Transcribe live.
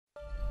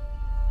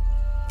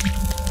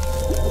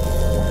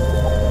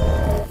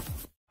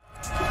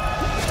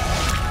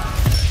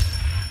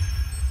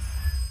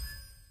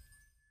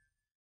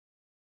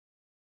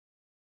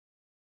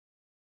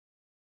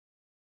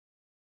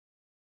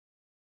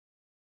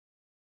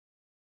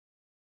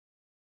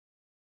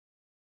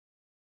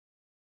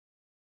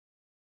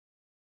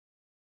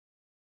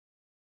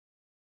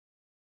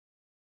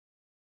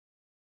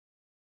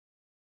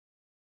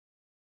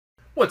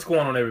What's going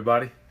on,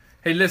 everybody?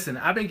 Hey, listen,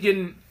 I've been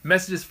getting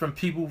messages from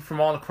people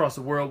from all across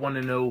the world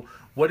wanting to know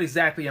what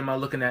exactly am I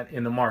looking at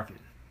in the market.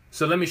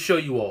 So let me show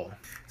you all.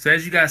 So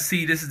as you guys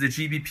see, this is the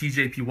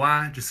GBP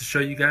JPY, just to show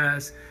you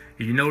guys.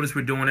 If you notice,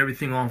 we're doing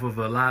everything off of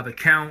a live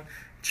account,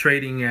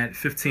 trading at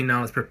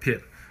 $15 per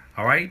pip.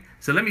 All right,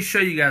 so let me show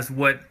you guys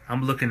what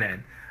I'm looking at.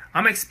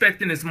 I'm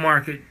expecting this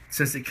market,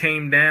 since it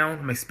came down,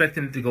 I'm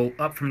expecting it to go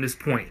up from this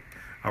point.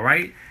 All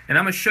right, and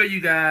I'm going to show you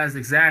guys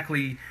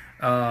exactly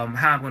how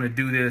I'm going to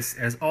do this.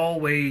 As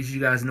always, you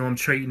guys know I'm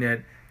trading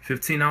at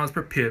 $15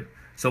 per pip.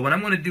 So what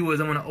I'm going to do is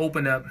I'm going to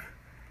open up,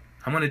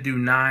 I'm going to do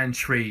 9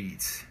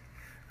 trades.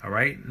 All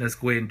right, let's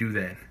go ahead and do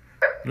that.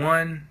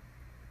 1,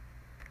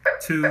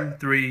 2,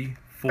 3,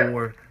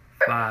 4,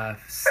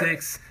 5,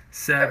 6,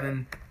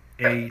 7,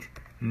 8,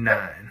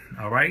 9.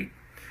 All right.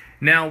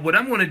 Now what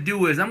I'm going to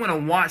do is I'm going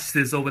to watch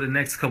this over the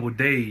next couple of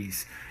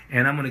days,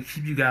 and I'm going to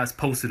keep you guys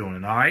posted on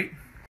it. All right.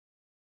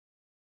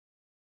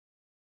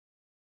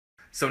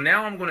 So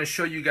now I'm going to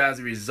show you guys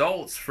the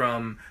results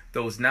from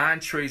those 9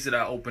 trades that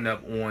I opened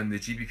up on the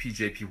GBP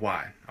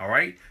JPY. All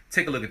right,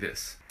 take a look at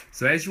this.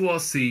 So as you all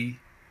see,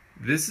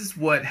 this is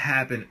what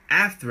happened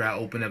after I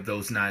opened up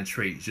those 9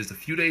 trades, just a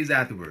few days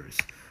afterwards.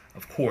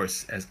 Of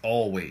course, as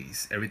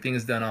always, everything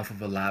is done off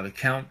of a live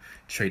account,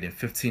 trading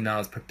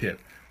 $15 per pip.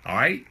 All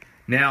right,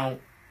 now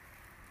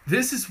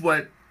this is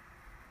what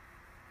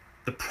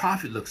the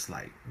profit looks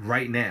like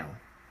right now.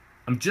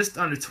 I'm just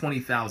under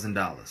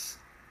 $20,000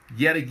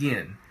 yet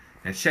again.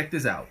 And check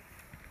this out,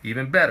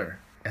 even better,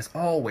 as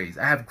always,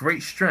 I have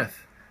great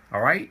strength, all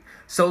right?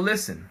 So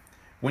listen,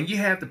 when you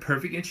have the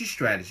perfect entry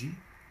strategy,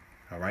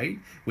 all right,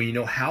 when you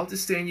know how to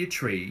stay in your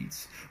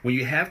trades, when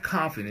you have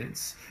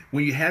confidence,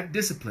 when you have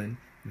discipline,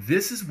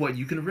 this is what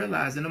you can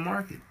realize in the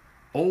market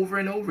over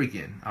and over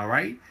again, all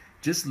right?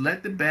 Just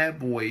let the bad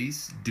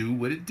boys do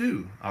what it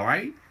do, all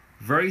right?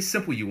 Very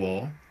simple, you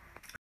all.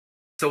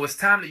 So it's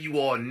time that you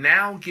all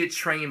now get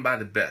trained by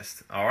the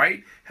best, all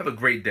right? Have a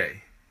great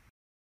day.